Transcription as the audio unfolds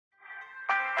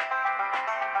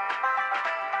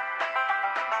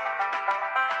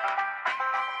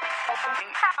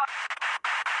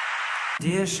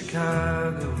Dear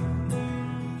Chicago.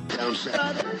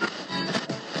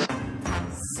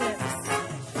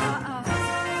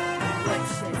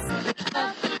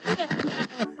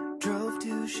 Drove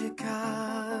to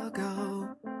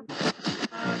Chicago.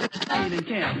 In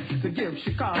camp to give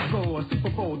Chicago a Super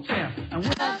Bowl champ.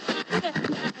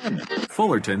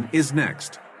 Fullerton is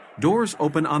next. Doors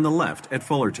open on the left at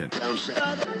Fullerton.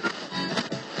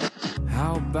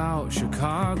 How about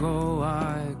Chicago?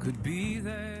 I could be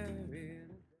there.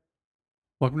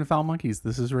 Welcome to Foul Monkeys.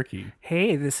 This is Ricky.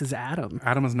 Hey, this is Adam.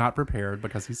 Adam is not prepared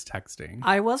because he's texting.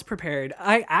 I was prepared.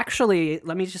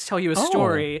 Let me just tell you a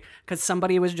story because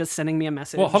somebody was just sending me a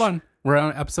message. Well, hold on. We're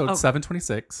on episode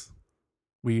 726.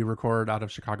 We record out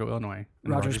of Chicago, Illinois. In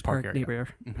the Rogers Park area.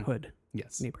 neighborhood.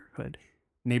 Yes. Neighborhood.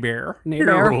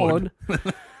 Neighborhood.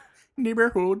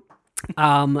 Neighborhood.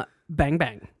 Bang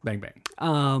bang. Bang bang.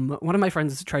 One of my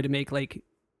friends tried to make like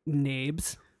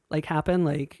nabes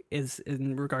happen, is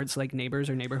in regards to like neighbors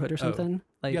or neighborhood or something.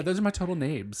 Yeah, those are my total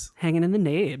nabes. Hanging in the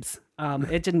nabes.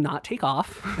 It did not take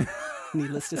off,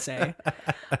 needless to say.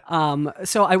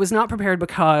 So I was not prepared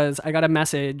because I got a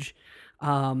message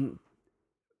from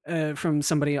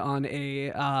somebody on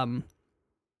a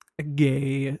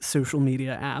gay social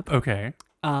media app. Okay.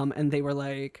 And they were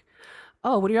like,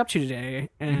 "Oh, what are you up to today?"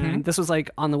 And this was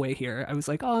like on the way here. I was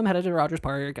like, "Oh, I'm headed to Rogers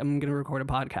Park. I'm going to record a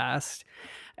podcast."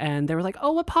 And they were like,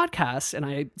 "Oh, what podcast?" And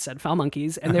I said, "Foul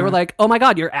Monkeys." And they were like, "Oh my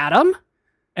God, you're Adam?"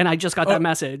 And I just got that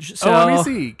message. So let me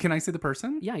see. Can I see the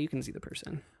person? Yeah, you can see the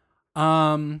person.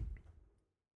 Oh,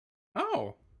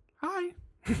 hi.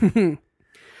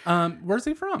 Where's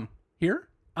he from? Here?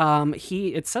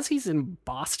 It says he's in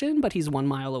Boston, but he's 1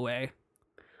 mile away.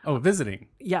 Oh, visiting.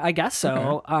 Yeah, I guess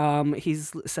so. Okay.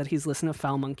 He's said he's listened to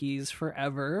Foul Monkeys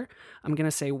forever. I'm gonna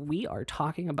say we are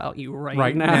talking about you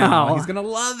right now. He's gonna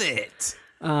love it.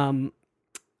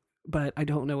 But I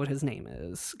don't know what his name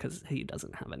is because he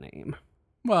doesn't have a name.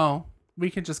 Well, we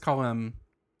could just call him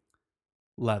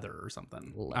Leather or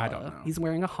something. I don't know. He's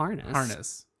wearing a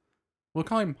harness. We'll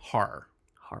call him Har.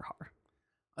 Har.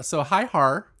 So hi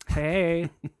Har. Hey.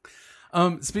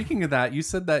 Speaking of that, you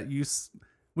said that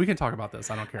we can talk about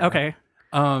this. I don't care. Okay.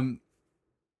 Adam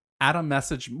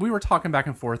messaged. We were talking back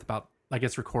and forth about, I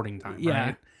guess, recording time. Yeah.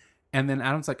 Right? And then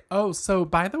Adam's like, "Oh, so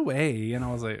by the way," and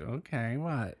I was like, "Okay,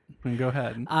 what?" Go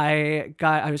ahead. I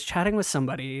was chatting with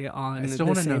somebody on the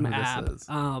same app. This is.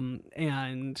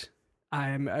 And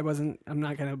I'm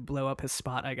not gonna blow up his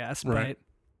spot, I guess, right.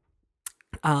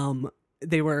 but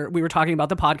we were talking about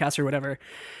the podcast or whatever,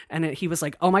 and he was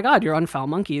like, "Oh my God, you're on Foul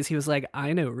Monkeys." He was like,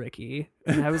 "I know Ricky,"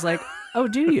 and I was like, "Oh,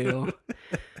 do you?"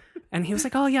 And he was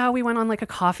like, "Oh yeah, we went on like a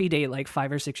coffee date like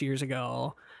 5 or 6 years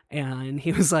ago," and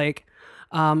he was like,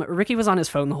 Ricky was on his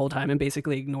phone the whole time and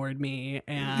basically ignored me,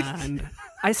 and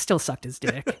I still sucked his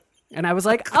dick. And I was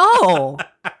like, oh,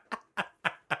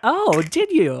 did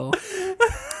you?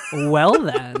 Well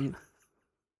then.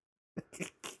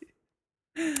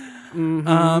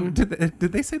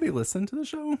 Did they say they listened to the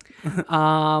show?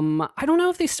 I don't know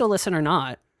if they still listen or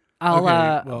not.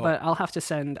 But I'll have to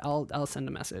send a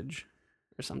message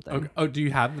or something. Okay. Oh, do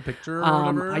you have the picture or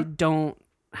whatever? I don't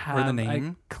have or the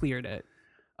name. I cleared it.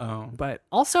 Oh. But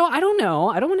also, I don't know.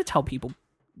 I don't want to tell people.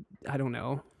 I don't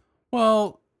know.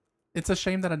 Well, it's a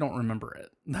shame that I don't remember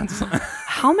it. That's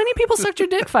How many people sucked your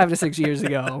dick 5 to 6 years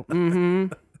ago?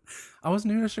 Mm-hmm. I was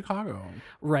new to Chicago.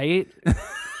 Right?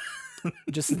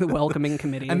 Just the welcoming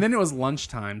committee. And then it was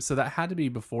lunchtime, so that had to be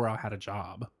before I had a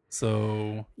job.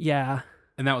 So yeah.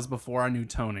 And that was before I knew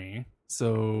Tony.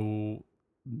 So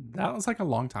that was like a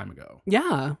long time ago.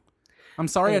 Yeah. I'm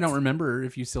sorry I don't remember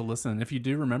if you still listen. If you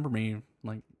do remember me,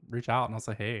 like, reach out and I'll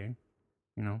say, hey,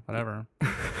 whatever.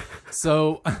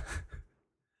 So,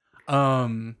 all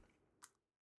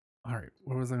right,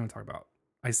 what was I going to talk about?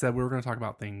 I said we were going to talk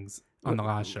about things on the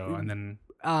last show, and then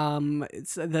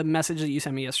it's the message that you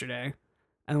sent me yesterday,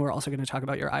 and we're also going to talk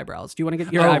about your eyebrows. Do you want to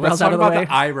get your eyebrows out of the way? Let's talk about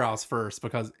the eyebrows first,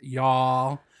 because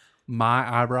y'all,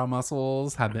 my eyebrow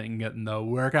muscles have been getting the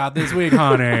workout this week,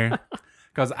 honey.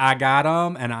 Because I got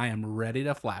them and I am ready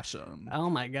to flash them. Oh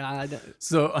my God.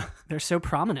 So they're so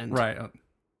prominent. Right.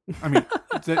 I mean,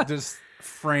 just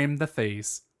frame the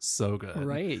face so good.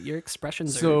 Right. Your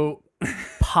expressions so are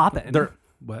popping. They're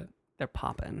what? They're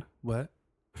popping. What?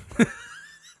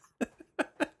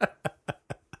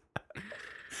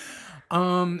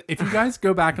 If you guys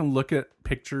go back and look at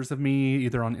pictures of me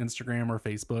either on Instagram or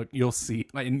Facebook, you'll see,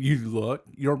 and you'll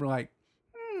be like,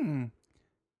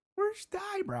 where's the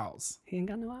eyebrows? He ain't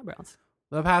got no eyebrows.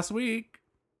 The past week,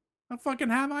 I fucking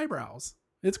have eyebrows.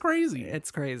 It's crazy. It's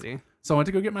crazy. So I went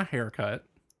to go get my hair cut.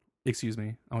 Excuse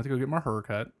me. I went to go get my hair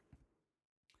cut.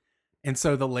 And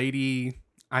so the lady,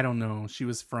 I don't know, she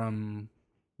was from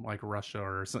like Russia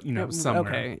or somewhere.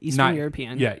 Okay, Eastern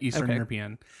European. Yeah, Eastern Okay.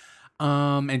 European.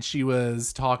 And she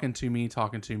was talking to me,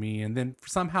 and then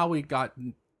somehow we got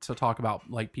to talk about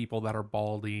like people that are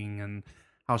balding and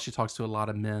how she talks to a lot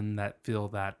of men that feel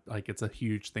that like it's a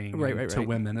huge thing. Right, And right, to right.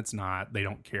 women, it's not. They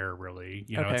don't care really.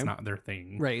 It's Okay. not their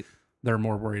thing. Right. They're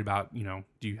more worried about, do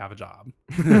you have a job?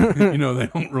 They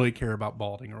don't really care about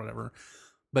balding or whatever.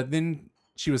 But then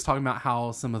she was talking about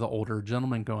how some of the older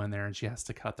gentlemen go in there and she has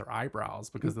to cut their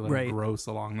eyebrows because they Right. grow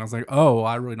so long. And I was like, oh,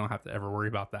 I really don't have to ever worry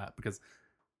about that because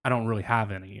I don't really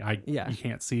have any. You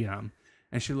can't see them.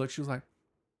 And she was like,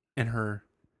 in her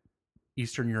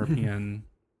Eastern European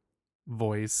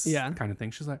voice kind of thing.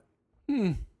 She's like,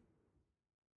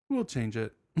 we'll change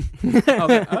it. I was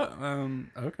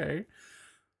like, okay.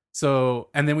 So,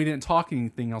 and then we didn't talk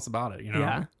anything else about it,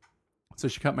 Yeah. So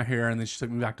she cut my hair and then she took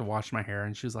me back to wash my hair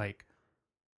and she was like,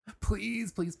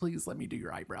 please, please, please let me do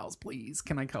your eyebrows. Please.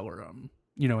 Can I color them?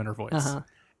 In her voice. Uh-huh.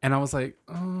 And I was like,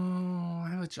 oh, I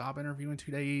have a job interview in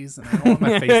 2 days and I don't want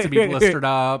my face to be blistered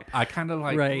up. I kind of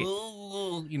like, Right.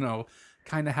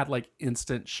 kind of had like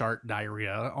instant shark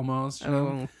diarrhea almost.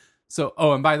 Oh. So,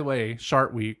 and by the way,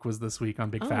 Shark Week was this week on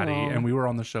Big Fatty, Oh. and we were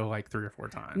on the show like 3 or 4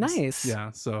 times. Nice.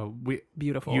 Yeah. So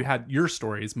Beautiful. you had your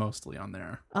stories mostly on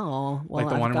there. Oh, well, Like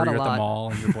the I've one got where a you're at lot. the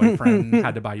mall and your boyfriend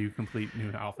had to buy you a complete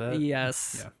new outfit.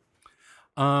 Yes. Yeah.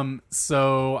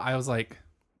 So I was like,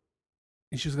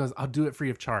 and she goes, I'll do it free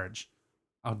of charge.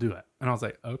 I'll do it. And I was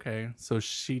like, okay. So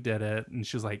she did it. And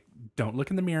she was like, don't look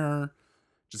in the mirror.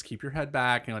 Just keep your head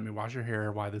back and let me wash your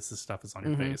hair while this stuff is on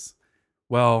your face.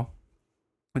 Well,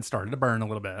 it started to burn a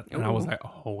little bit. And I was Ooh. like,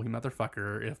 holy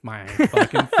motherfucker, if my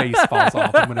fucking face falls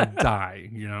off, I'm going to die,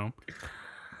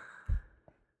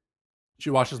 She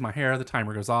washes my hair. The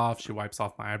timer goes off. She wipes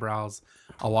off my eyebrows.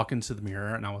 I walk into the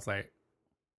mirror and I was like,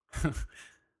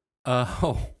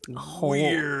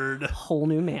 weird. Whole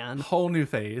new man. Whole new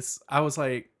face. I was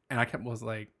like, and I was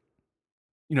like,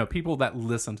 people that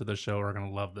listen to the show are going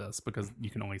to love this because you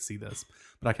can only see this.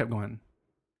 But I kept going.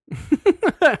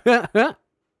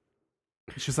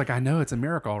 She's like, I know it's a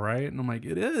miracle, right? And I'm like,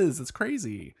 it is. It's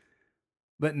crazy.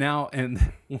 But now,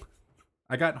 and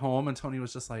I got home and Tony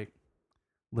was just like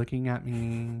looking at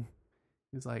me.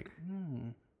 He's like,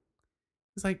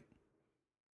 He's like,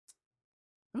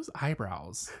 those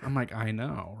eyebrows. I'm like, I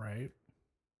know, right?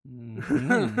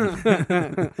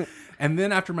 Mhm. And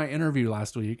then after my interview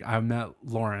last week, I met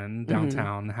Lauren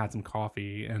downtown, had some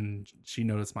coffee, and she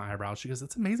noticed my eyebrows. She goes,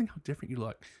 it's amazing how different you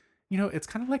look. It's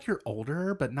kind of like you're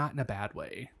older, but not in a bad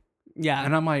way. Yeah.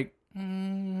 And I'm like,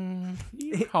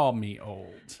 you call me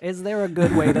old. Is there a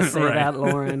good way to say Right. that,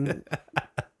 Lauren?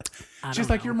 She's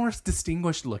like, you're more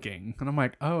distinguished looking. And I'm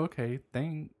like, oh, okay,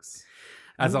 thanks.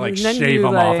 As I like And then shave you,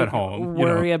 them off like, at home.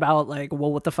 Worry about like,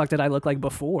 well, what the fuck did I look like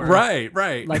before? Right.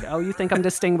 Like, oh, you think I'm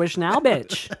distinguished now,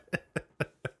 bitch?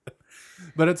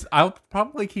 But I'll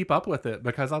probably keep up with it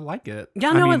because I like it. Yeah,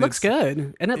 I no, mean, it looks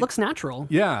good and it looks natural.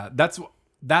 Yeah, that's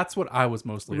what I was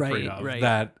mostly afraid Right, of. right.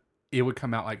 That it would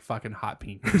come out like fucking hot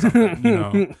pink or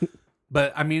something,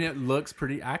 But I mean, it looks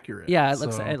pretty accurate. Yeah,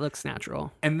 so. it looks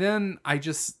natural. And then I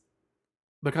just,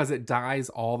 because it dyes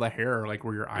all the hair like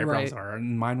where your eyebrows Right. are,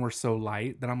 and mine were so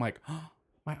light that I'm like, oh,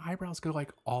 my eyebrows go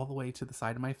like all the way to the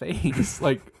side of my face,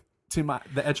 like to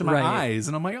the edge of my Right. eyes,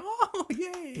 and I'm like, oh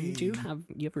yay! You have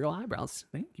real eyebrows.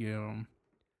 Thank you.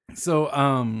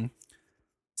 So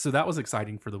so that was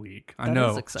exciting for the week. I That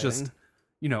know, is exciting. just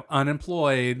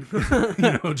unemployed,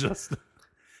 just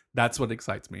that's what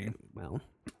excites me. Well,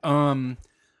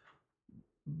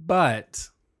 But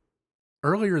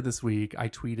earlier this week, I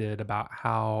tweeted about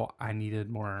how I needed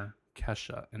more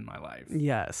Kesha in my life.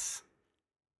 yes.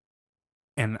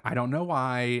 And I don't know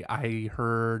why I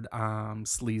heard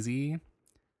Sleazy.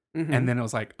 Mhm. And then it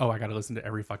was like, oh, I got to listen to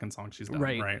every fucking song she's done.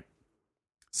 Right.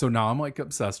 So now I'm like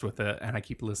obsessed with it. And I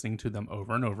keep listening to them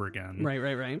over and over again.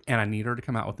 Right. And I need her to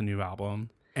come out with a new album.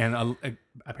 And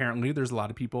apparently there's a lot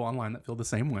of people online that feel the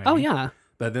same way. Oh, yeah.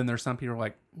 But then there's some people who are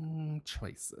like,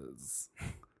 choices.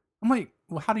 I'm like,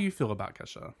 well, how do you feel about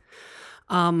Kesha?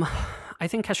 I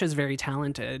think Kesha is very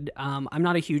talented. I'm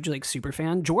not a huge super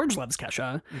fan. George loves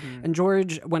Kesha, and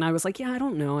George, when I was like, yeah, I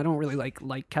don't know, I don't really like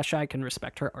Kesha. I can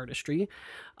respect her artistry.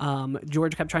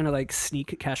 George kept trying to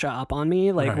sneak Kesha up on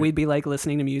me. Right. We'd be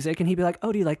listening to music, and he'd be like,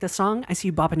 "Oh, do you like this song? I see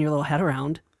you bopping your little head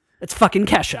around. It's fucking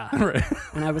Kesha." Right.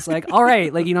 And I was like, "All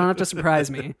right, you don't have to surprise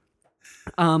me."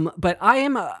 But I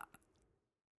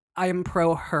am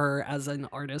pro her as an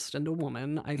artist and a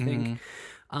woman. I think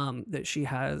that she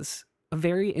has a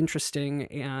very interesting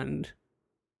and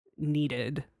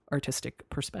needed artistic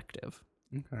perspective.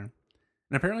 Okay.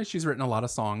 And apparently she's written a lot of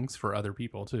songs for other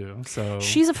people too. So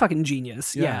She's a fucking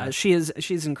genius. Yeah. Yeah, she is.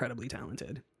 She's incredibly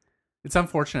talented. it's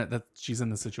unfortunate that she's in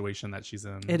the situation that she's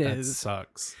in. It That is.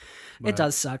 sucks. It But-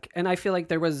 does suck. And I feel like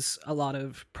there was a lot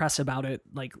of press about it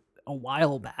like a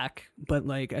while back, but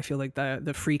like I feel like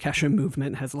the Free Kesha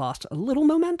movement has lost a little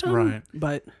momentum. Right.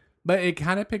 But But it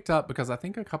kind of picked up because I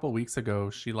think a couple weeks ago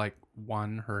she like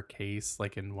won her case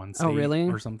like in one state really?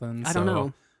 or something. I don't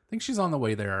know. I think she's on the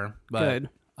way there. But, Good.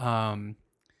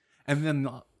 And then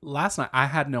last night I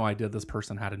had no idea this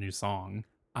person had a new song.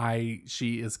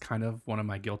 She is kind of one of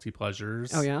my guilty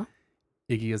pleasures. Oh yeah.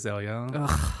 Iggy Azalea.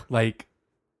 Ugh. Like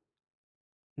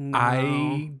No.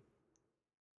 I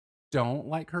don't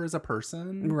like her as a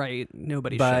person. Right.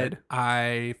 Nobody but should.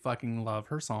 I fucking love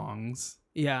her songs.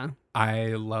 Yeah. I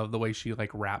love the way she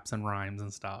like raps and rhymes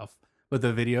and stuff. But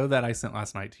the video that I sent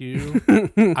last night to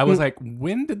you, I was like,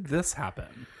 when did this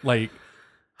happen? Like,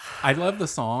 I love the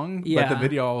song, but the Yeah.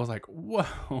 video, I was like, whoa,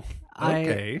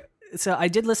 okay. So I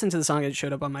did listen to the song. It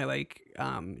showed up on my like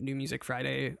New Music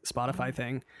Friday Spotify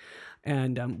thing.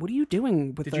 And what are you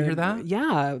doing with Did you hear that?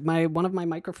 Yeah, one of my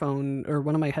microphone or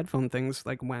one of my headphone things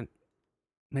like went.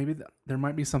 Maybe there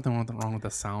might be something wrong with the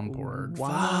soundboard.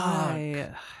 Why?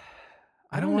 Fuck.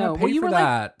 I don't know. want to pay Well, you for were, like,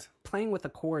 that. Playing with a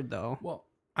cord though. Well,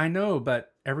 I know,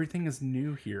 but everything is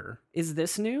new here. Is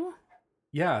this new?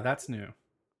 Yeah, that's new.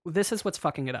 This is what's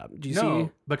fucking it up. Do you No,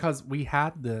 see? because we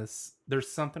had this.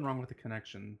 There's something wrong with the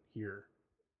connection here.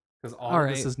 Because all All of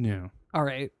this right. is new. All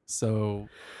right. So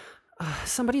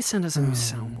Somebody send us a new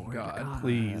soundboard. God,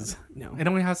 please. No. it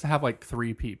only has to have like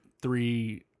three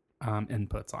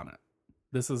inputs on it.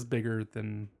 This is bigger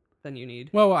than. Than you need.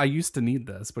 Well, I used to need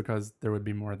this because there would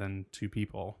be more than 2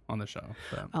 people on the show.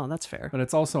 Oh, that's fair. But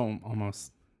it's also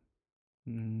almost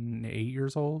 8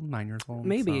 years old, 9 years old.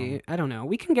 Maybe. so- I don't know.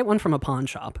 We can get one from a pawn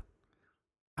shop.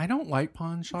 I don't like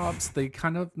pawn shops. They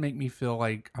kind of make me feel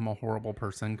like I'm a horrible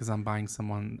person because I'm buying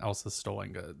someone else's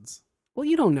stolen goods. Well,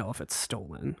 you don't know if it's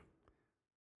stolen.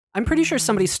 I'm pretty sure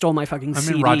somebody stole my fucking I'm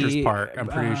CD. in Rogers Park. I'm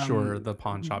pretty sure the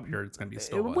pawn shop here is going to be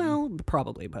stolen. Well,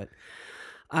 probably, but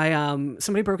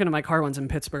somebody broke into my car once in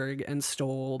Pittsburgh and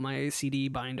stole my CD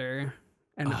binder.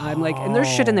 And I'm like, and there's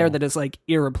shit in there that is like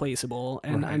irreplaceable,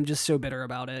 and Right. I'm just so bitter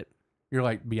about it. You're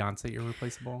like Beyonce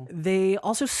irreplaceable. They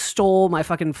also stole my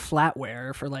fucking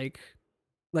flatware for like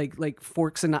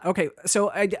forks and okay.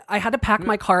 So I had to pack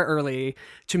my car early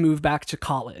to move back to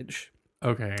college.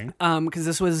 Okay. Because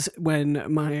this was when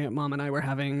my mom and I were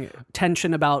having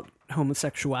tension about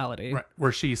homosexuality. Right.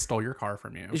 Where she stole your car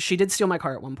from you. She did steal my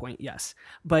car at one point, yes.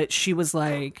 But she was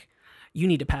like, you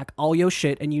need to pack all your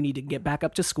shit and you need to get back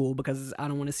up to school because I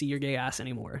don't want to see your gay ass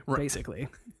anymore, basically.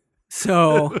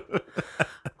 So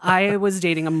I was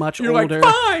dating a much You're older.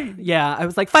 like, fine. Yeah, I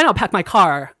was like, fine, I'll pack my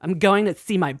car. I'm going to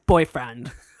see my boyfriend.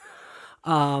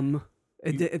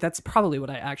 That's probably what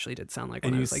I actually did sound like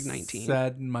when And I you was like 19.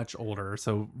 said much older.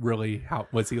 So really, how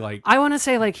was he like? I want to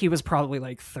say like he was probably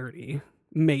like 30,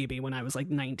 maybe when I was like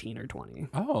 19 or 20.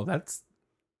 Oh, that's.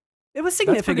 It was That's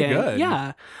pretty significant. good.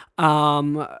 Yeah.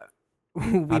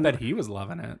 I bet he was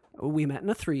loving it. We met in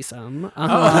a threesome.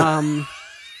 Oh.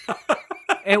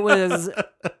 It was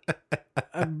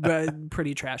a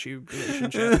pretty trashy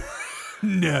relationship.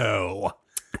 No.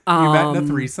 You met in a Um,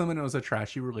 threesome and it was a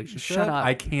trashy relationship. shut up.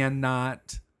 I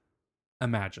cannot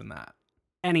imagine that.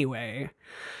 Anyway,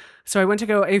 so I went to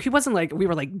go. He wasn't like, we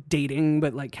were like dating,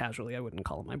 but like casually. I wouldn't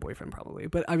call him my boyfriend probably.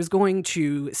 But I was going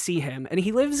to see him, and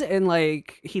he lived, I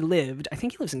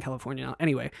think he lives in California now.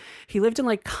 Anyway, he lived in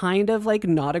like kind of like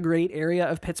not a great area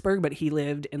of Pittsburgh, but he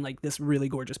lived in like this really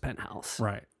gorgeous penthouse.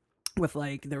 Right. With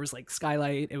like, there was like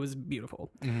skylight. It was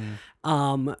beautiful.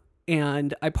 Mhm.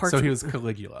 And I parked. So he was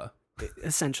Caligula.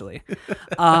 Essentially.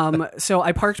 So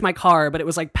I parked my car, but it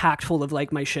was like packed full of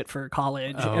like my shit for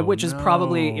college, Oh, which is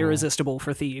probably no. irresistible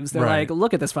for thieves. They're Right. like,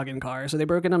 look at this fucking car. So they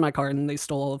broke into my car and they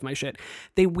stole all of my shit.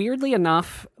 They weirdly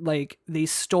enough, like they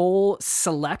stole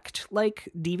select like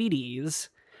DVDs.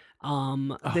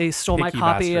 They stole my picky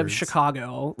copy of bastards.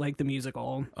 Chicago, like the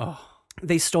musical. Oh,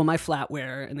 They stole my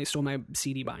flatware and they stole my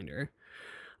CD binder.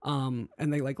 And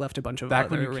they like left a bunch of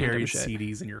back when other you random carried shit.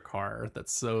 CDs in your car.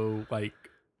 That's so like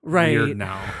Right. weird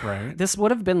now, right? This would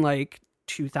have been like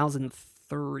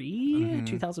 2003, Mhm.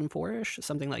 2004-ish,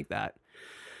 something like that.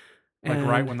 Like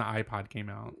right And- when the iPod came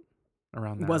out.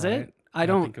 Around there, Was right? it? I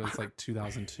don't. think it was like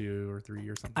 2002 or 3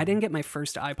 or something. I didn't get my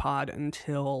first iPod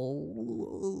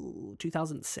until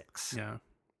 2006, Yeah.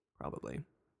 probably.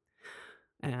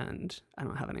 And I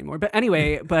don't have it anymore. But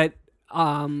anyway, but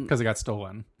Because it got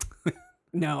stolen.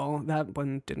 no, that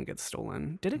one didn't get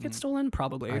stolen. Did it get stolen?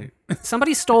 Probably. I-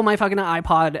 Somebody stole my fucking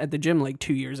iPod at the gym like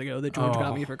 2 years ago that George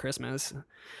got Oh. me for Christmas.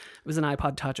 was an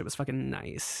iPod Touch. It was fucking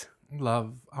nice. I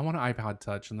want an iPod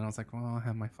Touch, and then I was like, well, I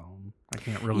have my phone. I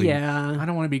can't really. Yeah. I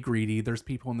don't want to be greedy. There's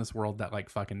people in this world that like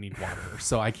fucking need water,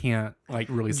 so I can't like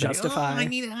really say, Justify. "Oh, I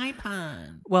need an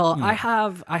iPod." Well, I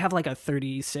have like a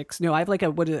 36. No, I have like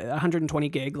a 120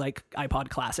 gig like iPod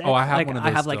Classic. Oh, I have like, one of I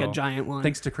those have like a still. giant one.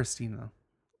 Thanks to Christina,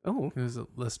 Oh, who's a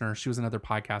listener. She was another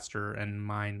podcaster, and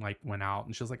mine like went out,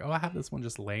 and she was like, "Oh, I have this one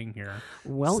just laying here."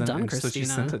 well done, And Christina. So she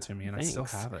sent it to me, and I Thanks. still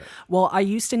have it. Well, I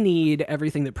used to need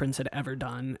everything that Prince had ever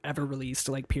done, ever released,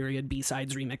 like period,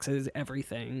 B-sides, remixes,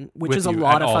 everything, which With is a you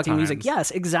lot at of all fucking music. times. Yes,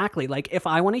 exactly. Like if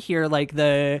I want to hear like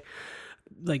the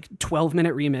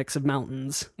 12-minute remix of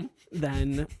Mountains,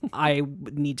 then I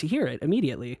would need to hear it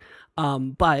immediately.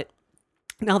 But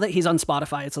now that he's on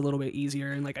Spotify, it's a little bit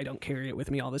easier, and like I don't carry it with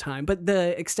me all the time. But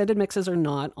the extended mixes are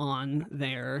not on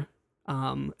there.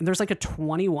 There's like a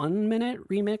 21-minute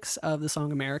remix of the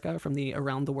song America from the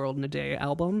Around the World in a Day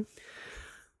album.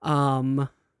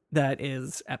 That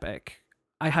is epic.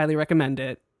 I highly recommend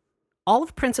it. All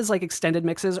of Prince's like extended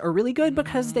mixes are really good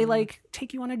because they like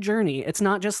take you on a journey. It's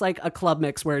not just like a club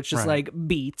mix where it's just Right. like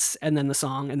beats and then the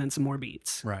song and then some more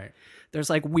beats. Right. There's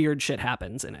like weird shit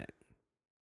happens in it.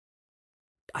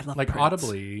 I love Like Prince.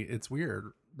 audibly, it's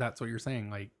weird. That's what you're saying.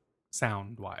 Like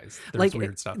sound wise, there's like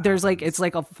weird stuff. There's like happens. it's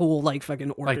like a full like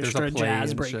fucking Like, there's a orchestra play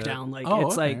jazz and shit. breakdown. Like Oh,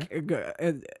 it's okay.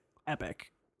 like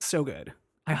epic, so good.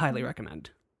 I highly recommend.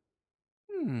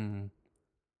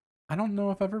 I don't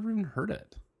know if I've ever even heard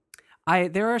it.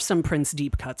 There are some Prince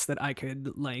deep cuts that I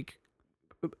could like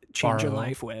change your Borrow?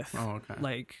 life with. Oh, okay.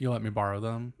 Like You let me borrow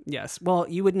them? yes, well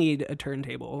you would need a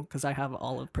turntable because I have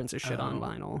all of Prince's shit on Oh.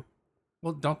 vinyl.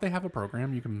 Well, don't they have a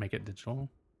program you can make it digital?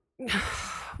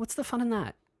 What's the fun in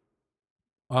that?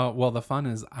 Well, the fun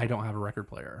is I don't have a record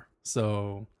player,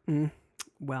 so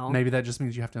Well, maybe that just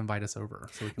means you have to invite us over.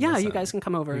 So we can yeah, you listen. guys can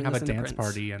come over We and have a listen to dance Prince.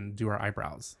 party and do our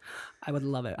eyebrows. I would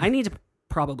love it. I need to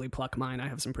probably pluck mine. I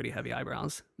have some pretty heavy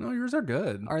eyebrows. No, yours are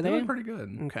good. Are They they? look pretty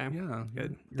good. Okay, Yeah,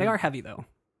 good. You're- They are heavy though.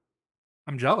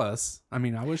 I'm jealous. I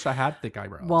mean, I wish I had thick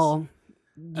eyebrows. Well,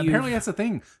 apparently that's the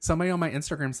thing. Somebody on my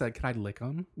Instagram said, "Can I lick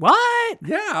them?" what?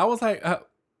 Yeah, I was like,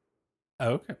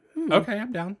 okay, okay,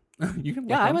 I'm down. You can. Lick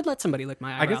Yeah, I 'em. would let somebody lick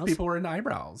my I eyebrows. guess people are into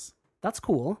eyebrows. That's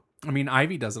cool. I mean,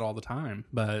 Ivy does it all the time,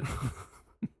 but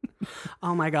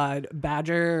Oh my god,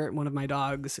 Badger, one of my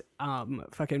dogs,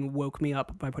 fucking woke me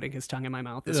up by putting his tongue in my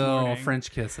mouth this morning. French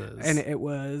kisses. And it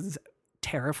was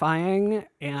terrifying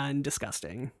and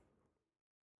disgusting.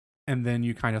 And then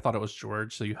you kind of thought it was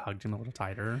George, so you hugged him a little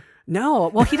tighter. No,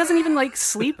 well, he doesn't even like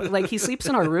sleep. Like he sleeps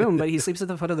in our room, but he sleeps at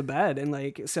the foot of the bed, and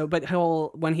like so. But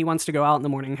when he wants to go out in the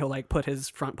morning, he'll like put his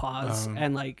front paws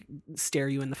and like stare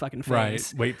you in the fucking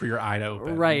face. Right. Wait for your eye to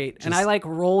open. Right. And I Just- like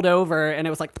rolled over, and it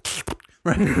was like,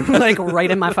 like right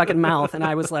in my fucking mouth, and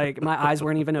I was like, my eyes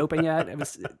weren't even open yet. It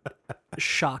was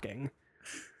shocking.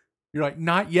 You're like,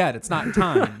 not yet. It's not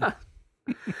time.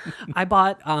 I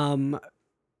bought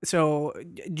so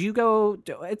do you go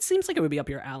it seems like it would be up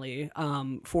your alley.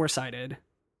 Four-sided.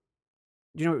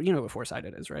 You know what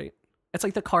four-sided is, right? It's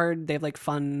like the card, they have like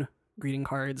fun greeting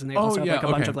cards, and they also have yeah, like a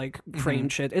bunch okay. of like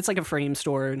framed shit. It's like a frame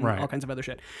store and Right. all kinds of other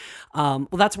shit. Well,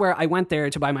 that's where I went there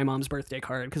to buy my mom's birthday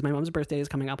card because my mom's birthday is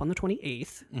coming up on the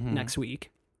 28th next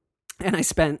week, and I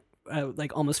spent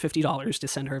like almost $50 to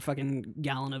send her a fucking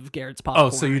gallon of Garrett's popcorn. Oh,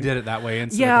 so you did it that way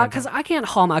instead Yeah, of because I can't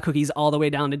haul my cookies all the way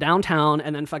down to downtown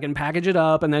and then fucking package it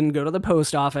up and then go to the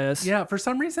post office. Yeah, for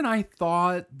some reason I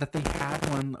thought that they had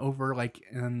one over like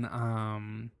in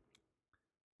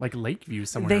like Lakeview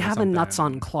somewhere. They or have a Nuts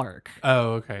something. on Clark. Oh,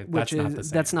 okay. Which That's not the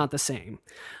same. that's not the same.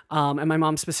 And my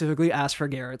mom specifically asked for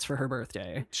Garrett's for her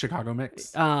birthday. Chicago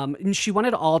mix. And she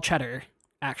wanted all cheddar,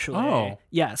 actually. Oh.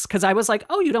 Yes, because I was like,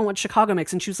 oh, you don't want Chicago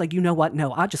mix? And she was like, you know what?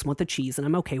 No, I just want the cheese, and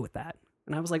I'm okay with that.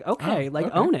 And I was like, okay, Oh, like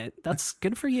okay. own it. That's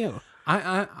good for you.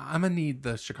 I'm gonna need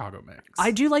the Chicago mix. I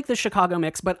do like the Chicago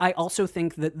mix, but I also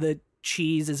think that the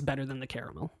cheese is better than the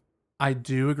caramel. I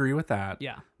do agree with that.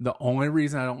 Yeah. The only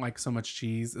reason I don't like so much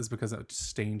cheese is because it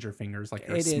stains your fingers like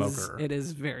you're a smoker. It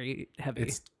is very heavy.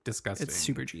 It's disgusting. It's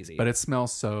super cheesy. But it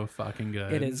smells so fucking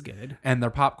good. It is good. And their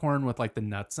popcorn with like the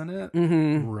nuts in it,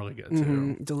 Mm-hmm. really good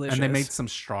too. Delicious. And they made some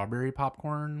strawberry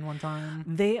popcorn one time.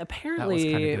 They kinda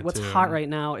apparently good, what's too. hot right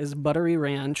now is buttery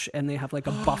ranch, and they have like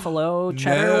a buffalo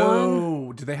cheddar one.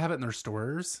 No, do they have it in their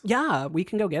stores? Yeah, we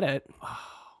can go get it.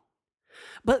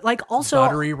 But like also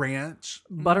Buttery ranch.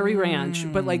 buttery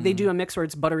ranch, but like they do a mix where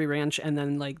it's buttery ranch and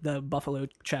then like the buffalo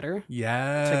cheddar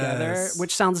Yes. together,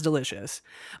 which sounds delicious.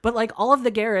 But like all of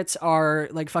the Garretts are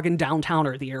like fucking downtown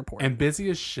or at the airport. and busy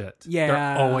as shit. Yeah.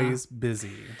 They're always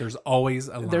busy. There's always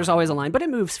a line. There's always a line, but it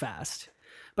moves fast.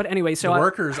 But anyway, so the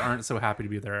workers aren't so happy to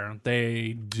be there.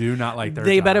 They do not like their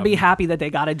they job. better be happy that they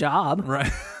got a job.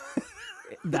 Right.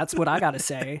 That's what I got to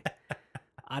say.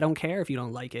 I don't care if you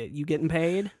don't like it. You getting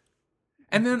paid?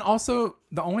 And then also,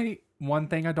 the only one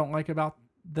thing I don't like about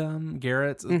them,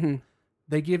 Garrett's, is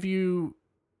they give you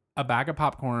a bag of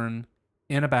popcorn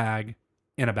in a bag.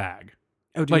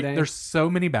 Oh, do Like, they? there's so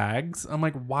many bags. I'm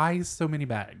like, why so many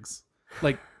bags?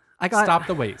 Like, I got stop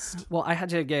the waste. Well, I had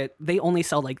to get. They only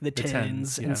sell like the tins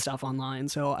tins, yeah. and stuff online,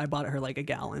 so I bought her like a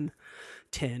gallon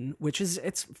tin, which is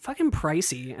it's fucking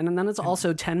pricey, and then it's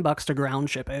also $10 to ground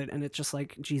ship it, and it's just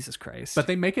like Jesus Christ. But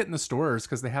they make it in the stores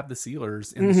because they have the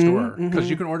sealers in the store. Because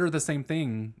you can order the same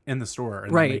thing in the store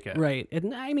and they make it. Right.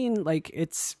 And I mean, like,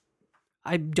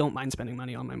 I don't mind spending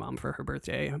money on my mom for her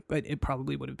birthday, but it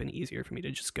probably would have been easier for me to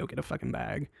just go get a fucking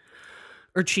bag.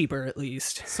 Or cheaper, at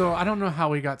least. So I don't know how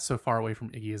we got so far away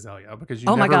from Iggy Azalea because you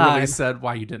Oh my never really God. said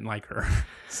why you didn't like her.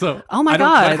 So Oh my I don't-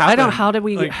 God. what I don't. happened? How did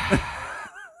we. Like,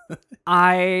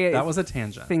 I that was a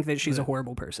tangent. think that she's a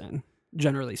horrible person,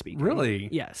 generally speaking. Really?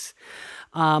 Yes.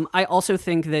 I also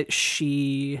think that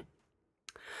she.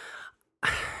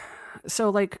 So,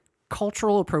 like,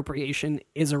 cultural appropriation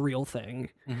is a real thing.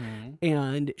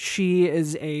 And she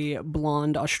is a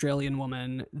blonde Australian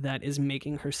woman that is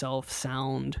making herself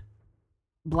sound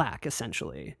black,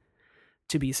 essentially,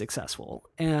 to be successful.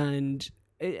 And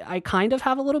I kind of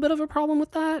have a little bit of a problem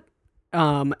with that.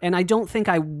 And I don't think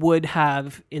I would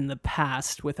have in the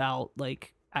past without,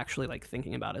 like, actually, like,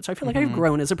 thinking about it. So I feel like I've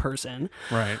grown as a person.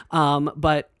 Right.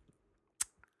 But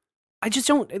I just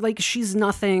don't, like, she's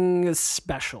nothing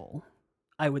special,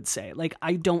 I would say. Like,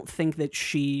 I don't think that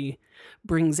she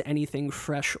brings anything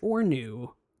fresh or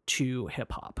new to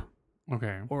hip hop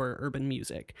Okay. or urban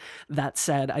music. That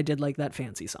said, I did like that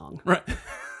Fancy song. Right.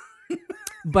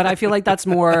 But I feel like that's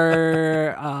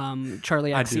more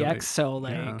Charlie I do XCX. like- So,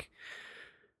 like, yeah.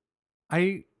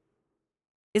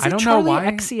 is I it don't know Charlie why-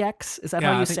 XCX? Is that Yeah,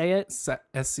 how you I think say it?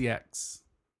 SCX.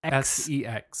 X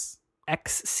SEX.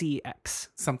 XCX.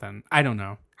 Something. I don't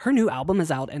know. Her new album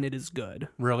is out and it is good.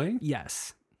 Really?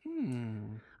 Yes.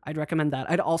 Hmm. I'd recommend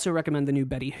that. I'd also recommend the new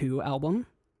Betty Who album.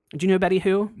 Do you know Betty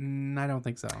Who? I don't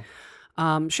think so.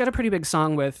 She had a pretty big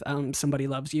song with Somebody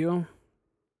Loves You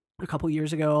a couple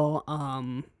years ago.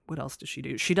 What else does she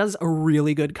do? She does a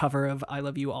really good cover of I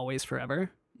Love You Always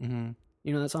Forever. Mm-hmm.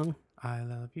 You know that song? I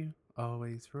love you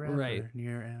always forever, Right.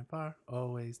 near and far,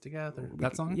 always together.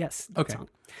 That song? Yes. That Okay. song.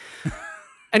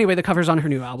 Anyway, the cover's on her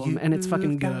new album, and it's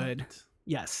fucking You've good. got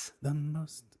Yes. The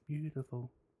most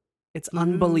beautiful. It's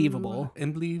unbelievable.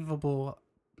 Unbelievable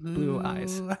Blue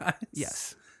eyes. eyes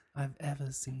Yes. I've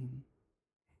ever seen.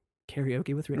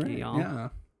 Karaoke with Ricky, Right, y'all. yeah.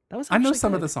 That was I know actually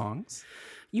some of good. the songs.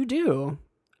 You do.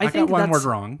 I think got one that's- word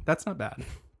wrong. That's not bad.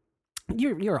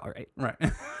 You're all right. Right.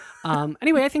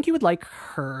 Anyway, I think you would like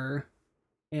her,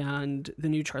 and the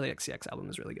new Charlie XCX album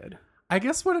is really good. I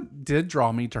guess what it did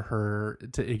draw me to her,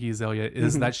 to Iggy Azalea,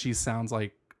 is that she sounds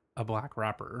like a black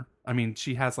rapper. I mean,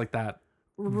 she has like that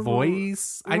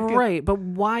voice. Right, but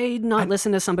why not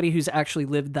listen to somebody who's actually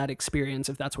lived that experience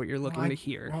if that's what you're looking to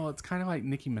hear? Well, it's kind of like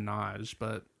Nicki Minaj,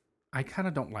 but I kind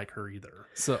of don't like her either.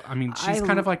 So, I mean, I she's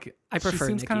kind of like, I prefer she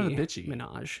seems kind of Nicki bitchy.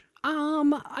 Minaj.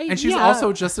 And she's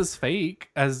also just as fake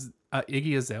as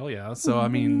Iggy Azalea. So, I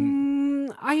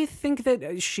mean, I think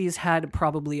that she's had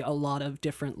probably a lot of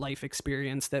different life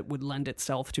experience that would lend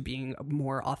itself to being a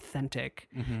more authentic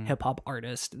hip hop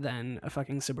artist than a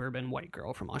fucking suburban white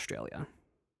girl from Australia.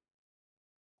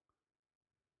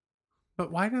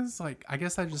 but why does I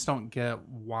guess I just don't get,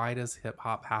 why does hip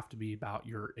hop have to be about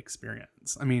your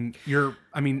experience? I mean,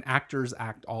 actors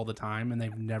act all the time and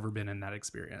they've never been in that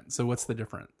experience. So what's the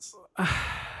difference?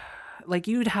 Like,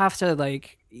 you'd have to,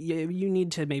 like, you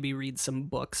need to maybe read some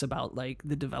books about, like,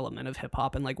 the development of hip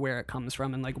hop and, like, where it comes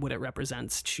from and, like, what it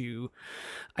represents to,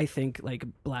 I think, like,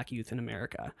 black youth in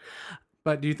America.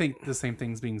 But do you think the same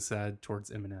thing's being said towards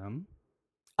Eminem?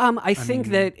 I think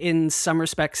that in some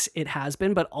respects it has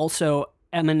been, but also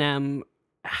Eminem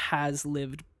has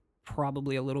lived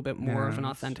probably a little bit more of an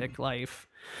authentic life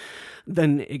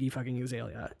than Iggy fucking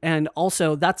Azalea. And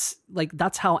also that's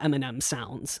how Eminem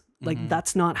sounds. Like,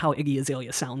 that's not how Iggy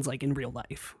Azalea sounds like in real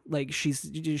life. Like,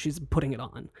 she's putting it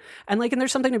on. And like, and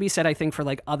there's something to be said, I think, for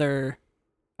like other,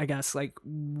 I guess, like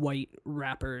white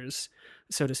rappers,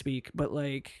 so to speak. But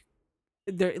like,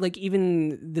 they're like,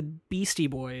 even the Beastie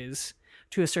Boys,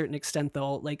 to a certain extent,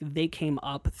 though, like, they came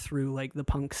up through like the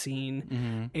punk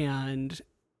scene, and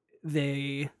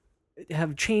they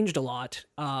have changed a lot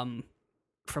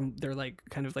from their like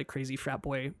kind of like crazy frat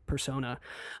boy persona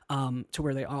to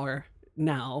where they are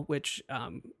now, which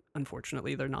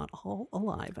unfortunately, they're not all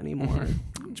alive anymore,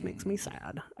 which makes me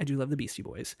sad. I do love the Beastie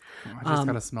Boys. I just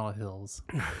gotta smell hills.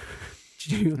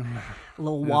 A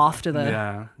little waft of the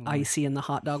Yeah. icy and the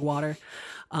hot dog water.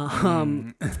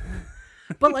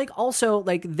 But like also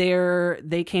like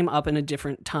they came up in a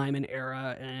different time and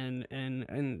era and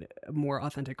a more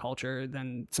authentic culture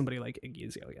than somebody like Iggy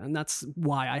Azalea, and that's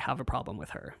why I have a problem with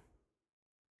her.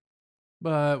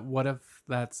 But what if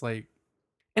that's like?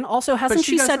 And also, hasn't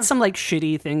she she said doesn't- some like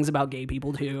shitty things about gay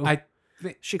people too?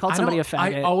 She called somebody a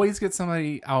faggot. I always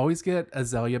get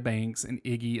Azalea Banks and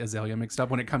Iggy Azalea mixed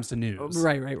up when it comes to news.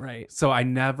 Right. So I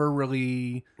never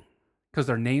really, because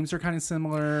their names are kind of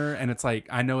similar, and it's like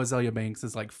I know Azalea Banks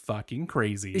is like fucking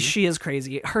crazy. She is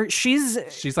crazy.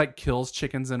 She's like kills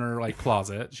chickens in her like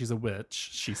closet. She's a witch,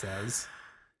 she says.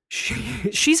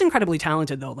 She's incredibly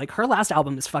talented though. Like her last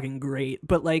album is fucking great,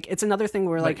 but like it's another thing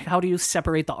where like how do you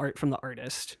separate the art from the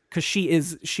artist? Because she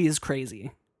is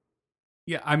crazy.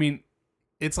 Yeah, I mean,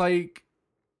 it's like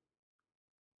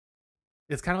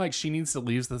it's kind of like she needs to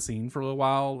leave the scene for a little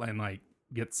while and like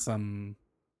get some.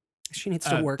 She needs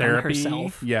to work therapy, on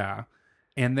herself. Yeah,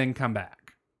 and then come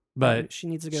back. But she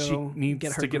needs to go. She needs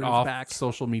get her to get groove off back.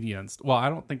 social media and well, I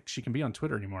don't think she can be on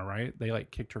Twitter anymore, right? They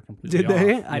like kicked her completely. Did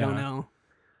they? off. I don't know.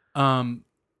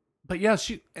 But yeah,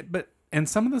 and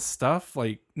some of the stuff,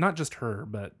 like not just her,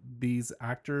 but these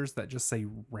actors that just say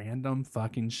random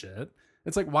fucking shit.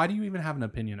 It's like, why do you even have an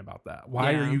opinion about that?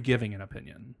 Why are you giving an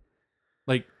opinion?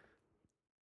 Like,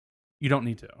 you don't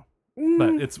need to.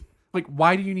 But it's like,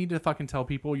 why do you need to fucking tell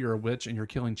people you're a witch and you're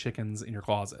killing chickens in your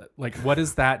closet? Like, what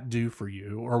does that do for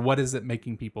you? Or what is it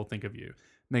making people think of you?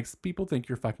 Makes people think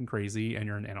you're fucking crazy and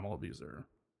you're an animal abuser.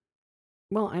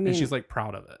 Well, I mean, and she's like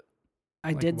proud of it. I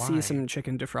Like, did why? see some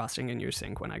chicken defrosting in your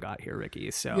sink when I got here, Ricky.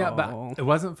 So Yeah, but it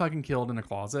wasn't fucking killed in a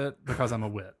closet because I'm a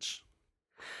witch.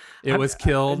 It was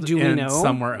killed do we in know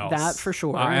somewhere else. that for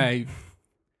sure?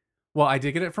 Well, I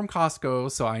did get it from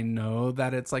Costco, so I know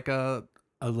that it's like a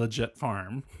legit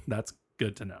farm. That's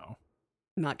good to know.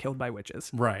 Not killed by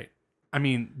witches. Right. I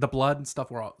mean, the blood and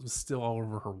stuff was still all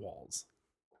over her walls.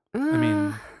 I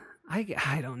mean,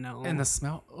 I don't know. and the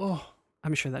smell. Oh,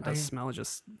 I'm sure that does smell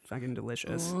just fucking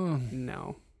delicious. oh,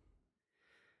 No.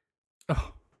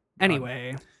 oh.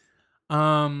 Anyway.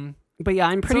 Um. But yeah,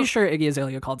 I'm pretty sure Iggy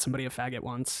Azalea called somebody a faggot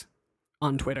once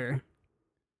on Twitter.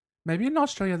 Maybe in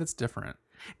Australia that's different.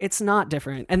 It's not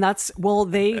different. And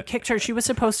they kicked her. She was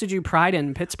supposed to do Pride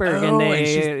in Pittsburgh and Oh,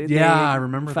 they I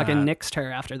remember fucking that. nixed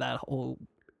her after that whole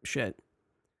shit.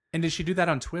 And did she do that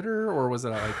on Twitter or was it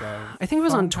like a I think it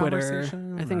was on phone Twitter.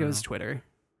 conversation, I think it or- was Twitter.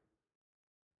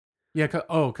 Yeah,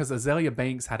 because Azalea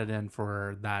Banks had it in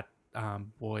for that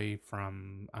boy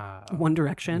from One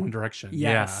Direction. One Direction.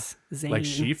 Yes. Yeah. Zayn. Like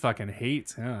she fucking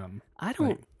hates him. I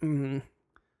don't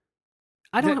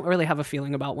I don't really have a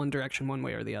feeling about One Direction one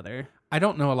way or the other. I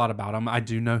don't know a lot about him. I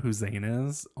do know who Zayn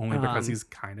is, only because he's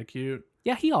kind of cute.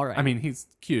 Yeah, he all right. I mean, he's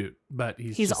cute, but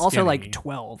he's just also skinny. like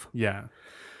 12. Yeah.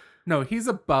 No, he's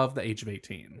above the age of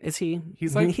 18. Is he?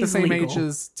 He's like the He's same legal. age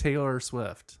as Taylor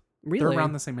Swift. Really? They're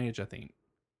around the same age, I think.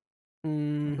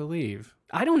 I believe.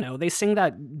 I don't know. They sing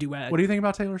that duet. What do you think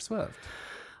about Taylor Swift?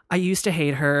 I used to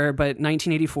hate her, but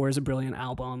 1984 is a brilliant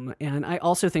album, and I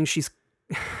also think she's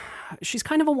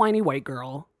kind of a whiny white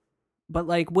girl. But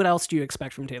like, what else do you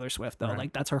expect from Taylor Swift though? Right.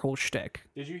 Like that's her whole shtick.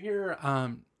 Did you hear?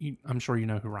 I'm sure you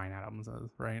know who Ryan Adams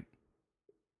is, right?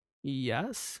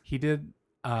 Yes. He did.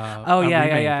 Oh, a yeah,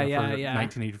 remake yeah, of yeah, her yeah.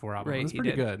 1984 album. Right, It was he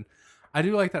pretty did. good. I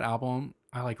do like that album.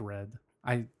 I like Red.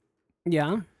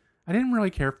 Yeah. I didn't really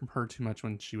care for her too much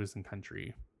when she was in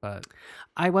country, but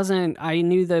I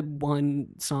knew the one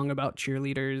song about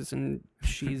cheerleaders and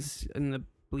she's in the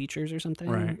bleachers or something.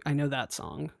 Right. I know that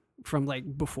song from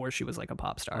like before she was like a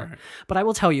pop star. Right. But I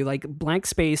will tell you, like Blank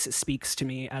Space speaks to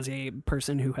me as a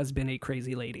person who has been a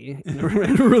crazy lady in a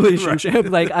relationship.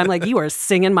 Like I'm like, you are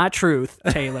singing my truth,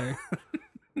 Taylor.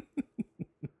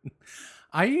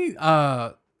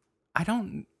 I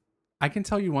can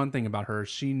tell you one thing about her.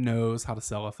 She knows how to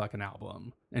sell a fucking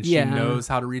album, and she Yeah. knows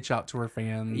how to reach out to her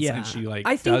fans. Yeah. And she like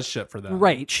I think- does shit for them.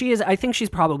 Right. She is. I think she's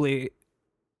probably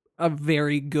a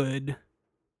very good.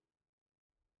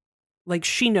 Like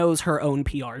she knows her own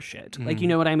PR shit. Like you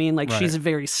know what I mean? Like she's a Right.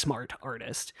 very smart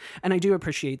artist. And I do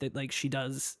appreciate that like she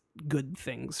does good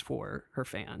things for her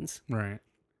fans. Right.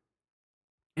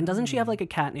 And doesn't she have like a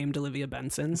cat named Olivia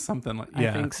Benson? Something like yeah.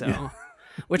 I think so. Yeah.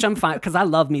 Which I'm fine because I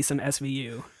love me some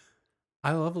SVU.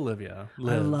 I love Olivia. I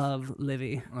Liv. love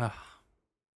Livy. Ugh,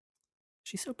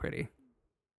 She's so pretty.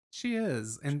 she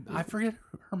is, and I forget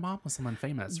her mom was someone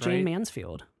famous, Jane right?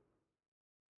 Mansfield.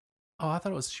 Oh, I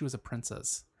thought she was a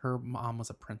princess. Her mom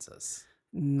was a princess.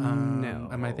 No.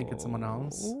 Am I thinking someone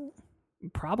else?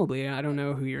 Probably. I don't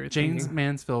know who you're Jane thinking.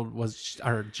 Mansfield was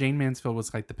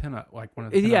like the pinup, like one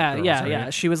of the pinup Yeah, girls, yeah, right? yeah.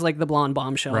 She was like the blonde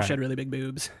bombshell. Right. She had really big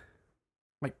boobs.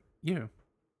 Like you.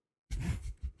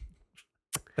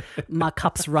 My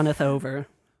cups runneth over.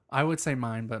 I would say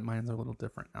mine, but mine's a little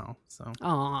different now. So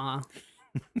Aw.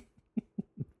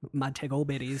 My tiggle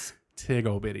bitties.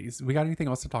 tiggle bitties. We got anything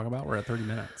else to talk about? We're at 30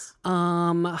 minutes.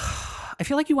 I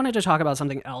feel like you wanted to talk about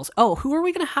something else. Oh, who are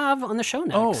we going to have on the show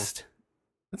next?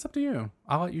 It's up to you.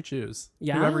 I'll let you choose.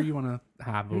 Yeah? Whoever you want to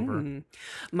have over.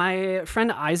 My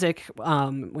friend Isaac,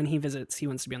 when he visits, he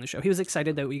wants to be on the show. He was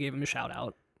excited that we gave him a shout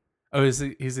out. Oh, is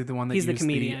he the one that He's the used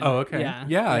comedian. Oh, okay. Yeah,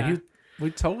 Yeah. yeah.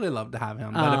 We'd totally love to have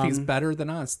him. But if he's better than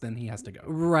us, then he has to go.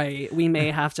 Right. We may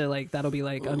have to, like, that'll be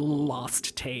like a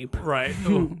lost tape. Right.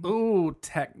 Ooh,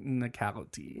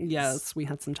 technicalities. Yes, we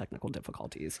had some technical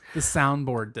difficulties. The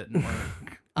soundboard didn't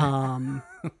work.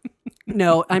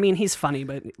 No, I mean, he's funny,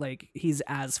 but like he's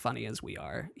as funny as we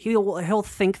are. He'll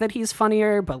think that he's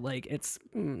funnier, but like it's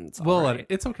Well, all right.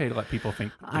 it's okay to let people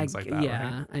think things like that.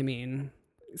 Yeah, Right? I mean,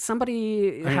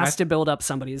 somebody has to build up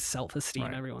somebody's self-esteem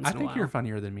Right. every once I in a while. think you're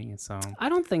funnier than me, so I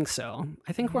don't think so.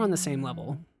 I think we're on the same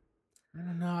level. I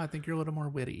don't know. I think you're a little more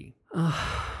witty.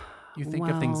 You think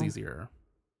of things well, easier.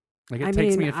 Like it I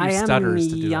takes mean, me a few I am stutters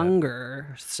to do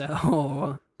younger,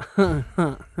 so. it.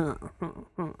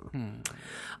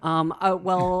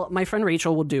 Well, my friend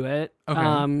Rachel will do it.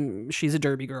 Okay. She's a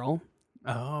derby girl.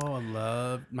 Oh, I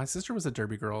love. My sister was a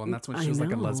derby girl, and that's when she I was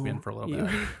like a know. lesbian for a little You-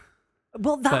 bit.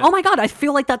 Well, But- oh my God, I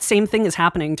feel like that same thing is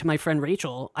happening to my friend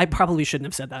Rachel. I probably shouldn't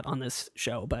have said that on this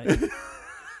show, but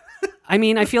I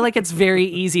mean, I feel like it's very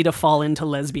easy to fall into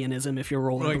lesbianism if you're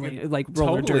roller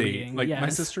derbying. Like my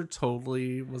Yes. sister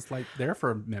totally was like there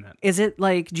for a minute. Is it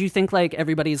like, do you think like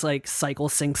everybody's like cycle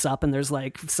syncs up and there's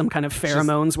like some kind of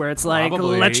pheromones where it's like,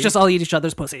 probably. let's just all eat each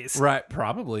other's pussies? Right?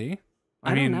 Probably.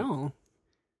 I don't know.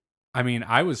 I mean,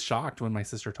 I was shocked when my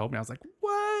sister told me. I was like,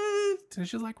 "What?" And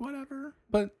she's like, "Whatever."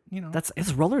 But you know,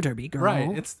 It's roller derby, girl.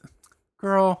 right. It's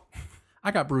girl.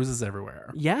 I got bruises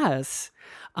everywhere. Yes.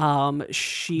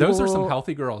 Those Those are some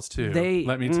healthy girls too.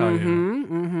 Let me tell you.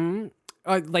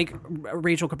 Mm-hmm. Like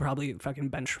Rachel could probably fucking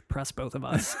bench press both of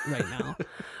us right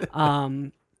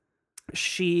now.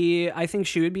 I think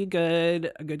she would be a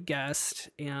good guest.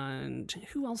 And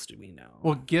who else do we know?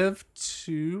 We'll give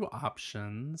 2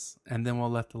 options, and then we'll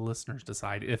let the listeners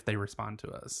decide if they respond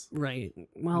to us. Right.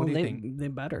 Well, What do you think? they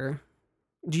better.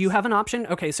 Do you have an option?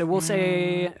 Okay, so we'll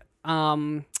say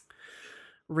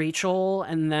Rachel,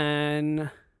 and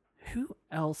then who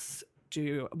else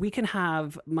we can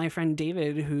have my friend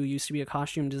David, who used to be a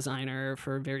costume designer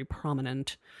for a very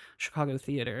prominent Chicago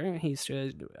theater.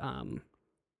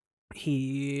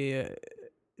 He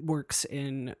works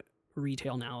in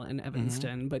retail now in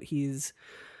Evanston, but he's,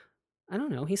 I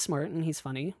don't know, he's smart and he's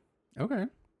funny. Okay.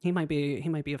 He might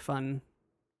be a fun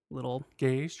little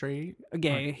Gay, straight.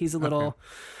 gay. He's a little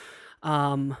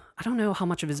I don't know how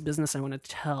much of his business I want to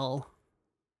tell.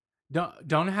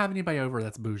 Don't have anybody over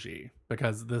that's bougie,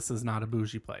 because this is not a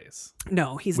bougie place.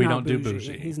 No, he's We not don't do bougie.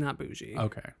 bougie. He's not bougie.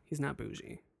 Okay. He's not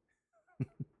bougie.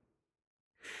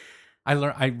 I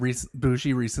learned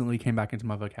bougie recently came back into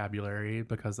my vocabulary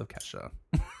because of Kesha.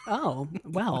 Oh,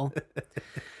 well.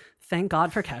 Thank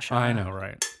God for Kesha. I know,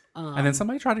 right? And then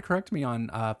somebody tried to correct me on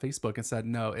Facebook and said,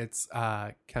 no, it's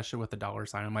Kesha with the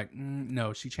 $. I'm like,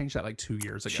 no, she changed that like 2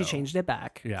 years ago. She changed it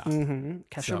back. Yeah. Mm-hmm.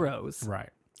 Kesha So, Rose. Right.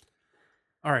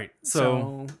 All right.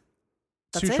 So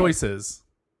that's 2 it. choices.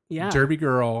 Yeah. Derby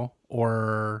girl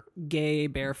or Gay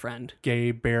bear friend.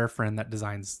 gay bear friend that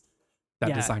design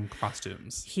Yeah.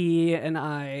 costumes. He and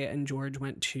I and George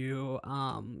went to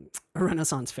a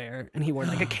Renaissance fair, and he wore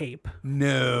like a cape.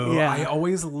 No. Yeah. I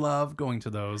always love going to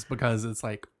those because it's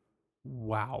like,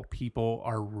 wow, people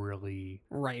are really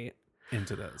Right.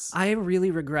 into this. I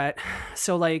really regret.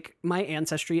 So, like, my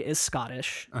ancestry is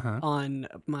Scottish Uh-huh. on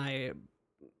my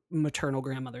maternal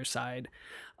grandmother's side.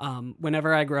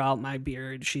 Whenever I grow out my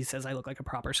beard, she says I look like a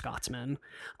proper Scotsman.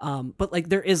 But like,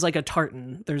 there is like a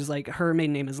tartan. There's like, her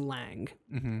maiden name is Lang,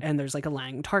 and there's like a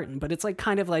Lang tartan, but it's like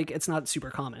kind of like, it's not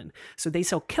super common. So they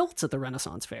sell kilts at the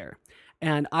Renaissance fair,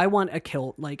 and I want a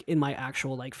kilt like in my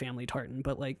actual like family tartan,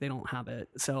 but like they don't have it.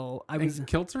 So I was. And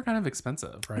kilts are kind of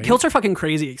expensive, right? Kilts are fucking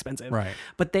crazy expensive. Right.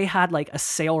 But they had like a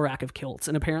sale rack of kilts,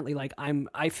 and apparently like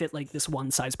I fit like this one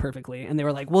size perfectly, and they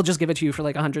were like, we'll just give it to you for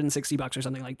like $160 or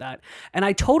something like that. And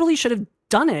I totally should have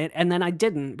done it, and then I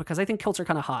didn't, because I think kilts are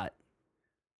kind of hot.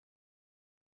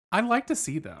 I like to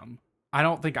see them. I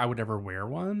don't think I would ever wear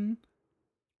one.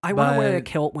 I want to wear a But-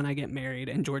 kilt when I get married.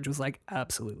 And George was like,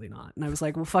 absolutely not. And I was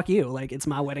like, well, fuck you. Like, it's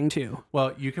my wedding too.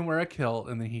 Well, you can wear a kilt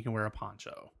and then he can wear a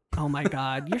poncho. Oh my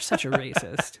God. You're such a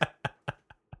racist. A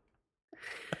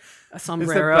It's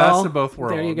sombrero. the best of both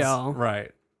worlds. There you go.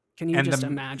 Right. Can you And just the-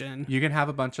 imagine? You can have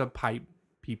a bunch of pipe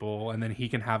people and then he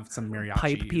can have some mariachis.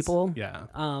 Pipe people?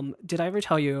 Yeah. Did I ever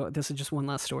tell you, this is just one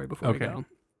last story before we Okay. go.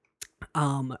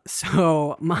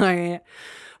 So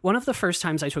one of the first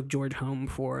times I took George home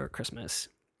for Christmas,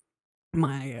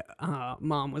 my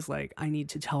mom was like, I need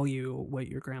to tell you what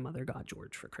your grandmother got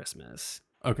George for Christmas.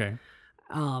 Okay.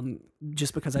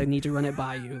 Just because I need to run it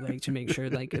by you, like, to make sure,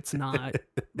 like, it's not,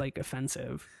 like,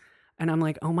 offensive. And I'm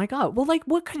like, oh my God. Well, like,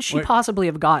 what could she Wait. possibly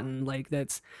have gotten? Like,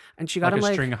 that's, and she got Like him, a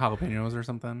like, string of jalapenos or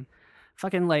something.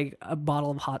 fucking, like, a bottle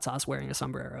of hot sauce wearing a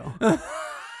sombrero.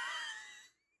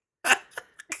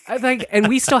 I think, and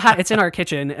we still had, it's in our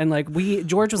kitchen, and, like,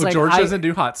 George was Well, like, George doesn't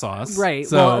do hot sauce. right.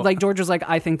 So, Well, like, George was like,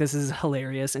 I think this is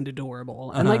hilarious and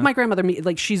adorable. And, like, my grandmother,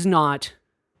 like,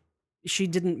 she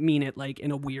didn't mean it, like, in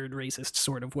a weird racist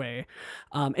sort of way.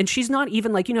 And she's not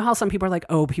even, like, you know how some people are like,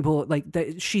 oh, people, like,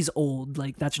 she's old.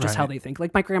 Like, that's just how Right. they think.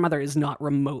 Like, my grandmother is not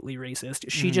remotely racist.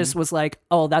 She just was like,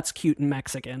 oh, that's cute and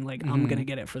Mexican. Like, I'm going to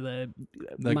get it for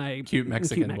my cute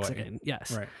Mexican boy.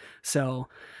 Yes. right. So,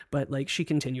 but, like, she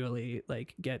continually,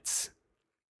 like, gets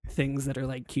things that are,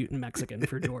 like, cute and Mexican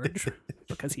for George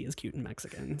because he is cute and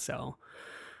Mexican. So,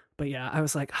 but yeah, I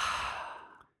was like,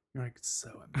 You're like, so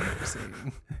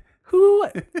embarrassing. who?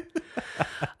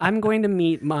 I'm going to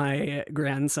meet my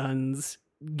grandson's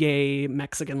gay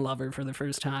Mexican lover for the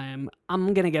first time.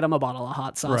 I'm going to get him a bottle of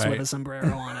hot sauce with Right. a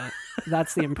sombrero on it.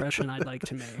 That's the impression I'd like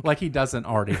to make. Like he doesn't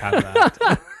already have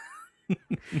that.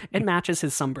 It matches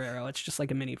his sombrero. It's just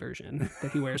like a mini version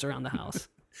that he wears around the house.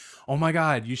 Oh my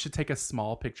God. You should take a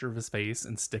small picture of his face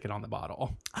and stick it on the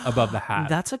bottle above the hat.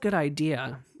 That's a good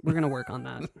idea. We're going to work on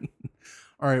that.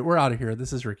 All right. We're out of here.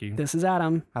 This is Ricky. This is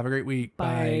Adam. Have a great week.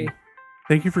 Bye.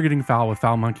 Thank you for getting foul with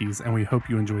Foul Monkeys, and we hope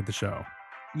you enjoyed the show.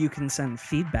 You can send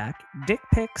feedback, dick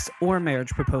pics, or marriage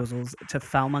proposals to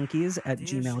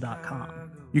foulmonkeys@gmail.com.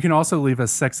 You can also leave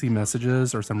us sexy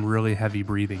messages or some really heavy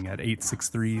breathing at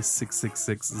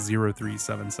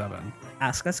 863-666-0377.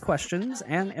 Ask us questions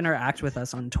and interact with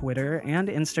us on Twitter and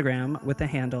Instagram with the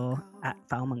handle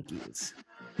 @foulmonkeys.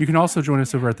 You can also join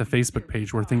us over at the Facebook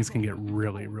page where things can get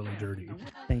really, really dirty.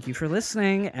 Thank you for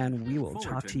listening, and we will talk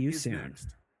Fullerton to you is soon. next.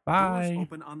 Bye. Doors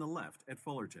open on the left at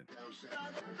Fullerton.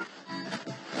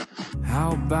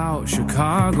 How about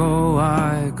Chicago?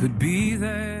 I could be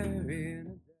there.